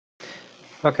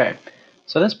Okay,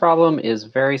 so this problem is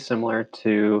very similar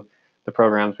to the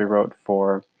programs we wrote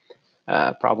for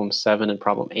problem 7 and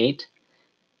problem 8.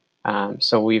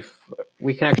 So we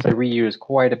can actually reuse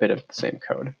quite a bit of the same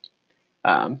code.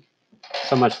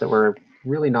 So much that we're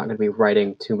really not going to be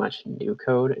writing too much new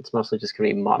code. It's mostly just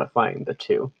going to be modifying the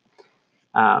two.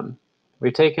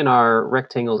 We've taken our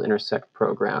rectangles intersect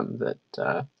program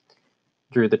that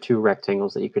drew the two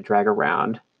rectangles that you could drag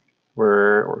around.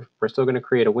 We're still going to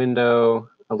create a window,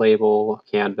 a label,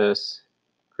 canvas,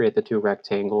 create the two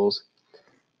rectangles,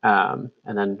 and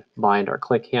then bind our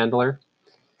click handler.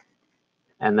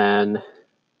 And then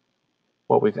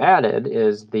what we've added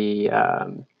is the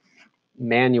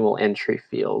manual entry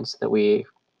fields that we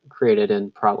created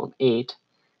in problem 8.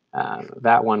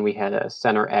 That one we had a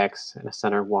center X and a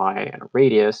center Y and a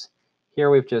radius.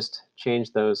 Here we've just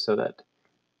changed those so that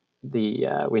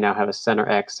we now have a center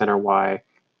X, center Y.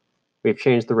 We've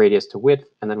changed the radius to width,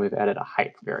 and then we've added a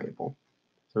height variable.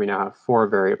 So we now have 4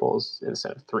 variables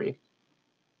instead of 3.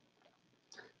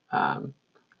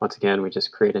 Once again, we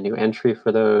just create a new entry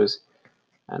for those,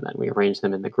 and then we arrange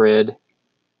them in the grid.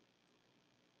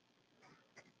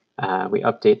 We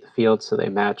update the fields so they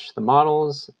match the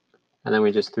models, and then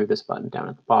we just threw this button down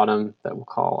at the bottom that we'll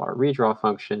call our redraw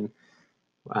function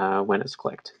when it's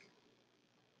clicked.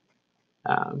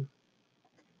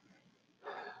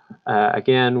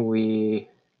 Again, we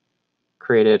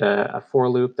created a for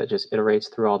loop that just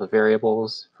iterates through all the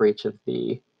variables for each of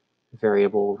the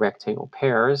variable rectangle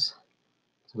pairs.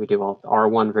 So we do all the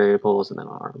R1 variables and then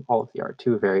all of the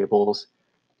R2 variables.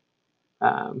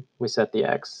 We set the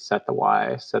X, set the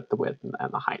Y, set the width,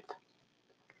 and the height.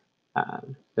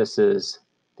 This is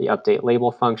the update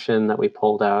label function that we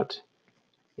pulled out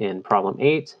in problem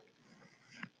 8.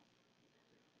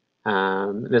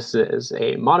 This is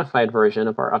a modified version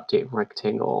of our update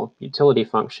rectangle utility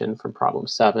function from problem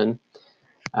 7.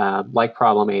 Like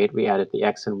problem 8, we added the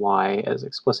X and Y as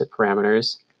explicit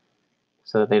parameters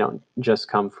so that they don't just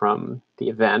come from the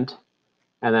event.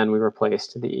 And then we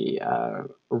replaced the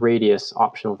radius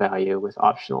optional value with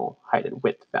optional height and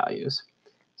width values,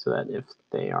 so that if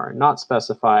they are not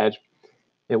specified,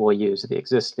 it will use the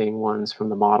existing ones from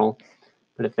the model.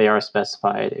 But if they are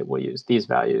specified, it will use these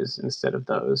values instead of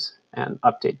those and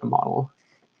update the model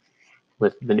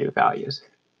with the new values.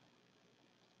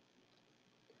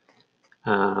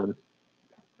 Our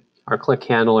click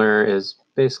handler is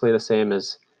basically the same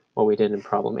as what we did in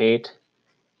problem 8.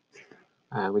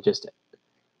 We just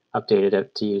updated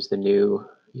it to use the new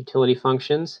utility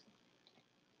functions.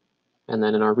 And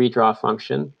then in our redraw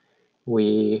function,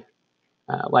 we,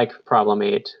 like problem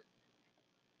 8,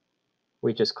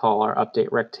 we just call our update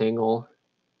rectangle,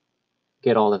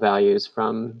 get all the values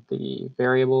from the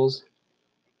variables,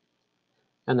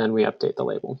 and then we update the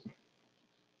label.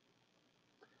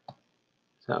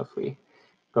 So if we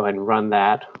go ahead and run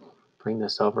that, bring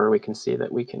this over, we can see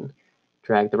that we can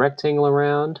drag the rectangle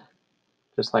around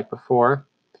just like before.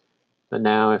 But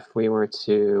now if we were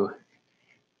to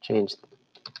change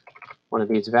one of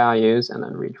these values and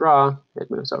then redraw, it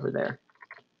moves over there.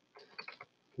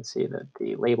 You can see that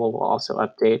the label will also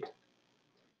update.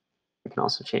 We can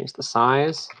also change the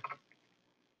size.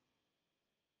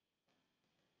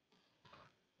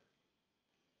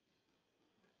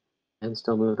 And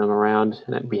still move them around,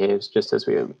 and it behaves just as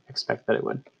we would expect that it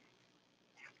would.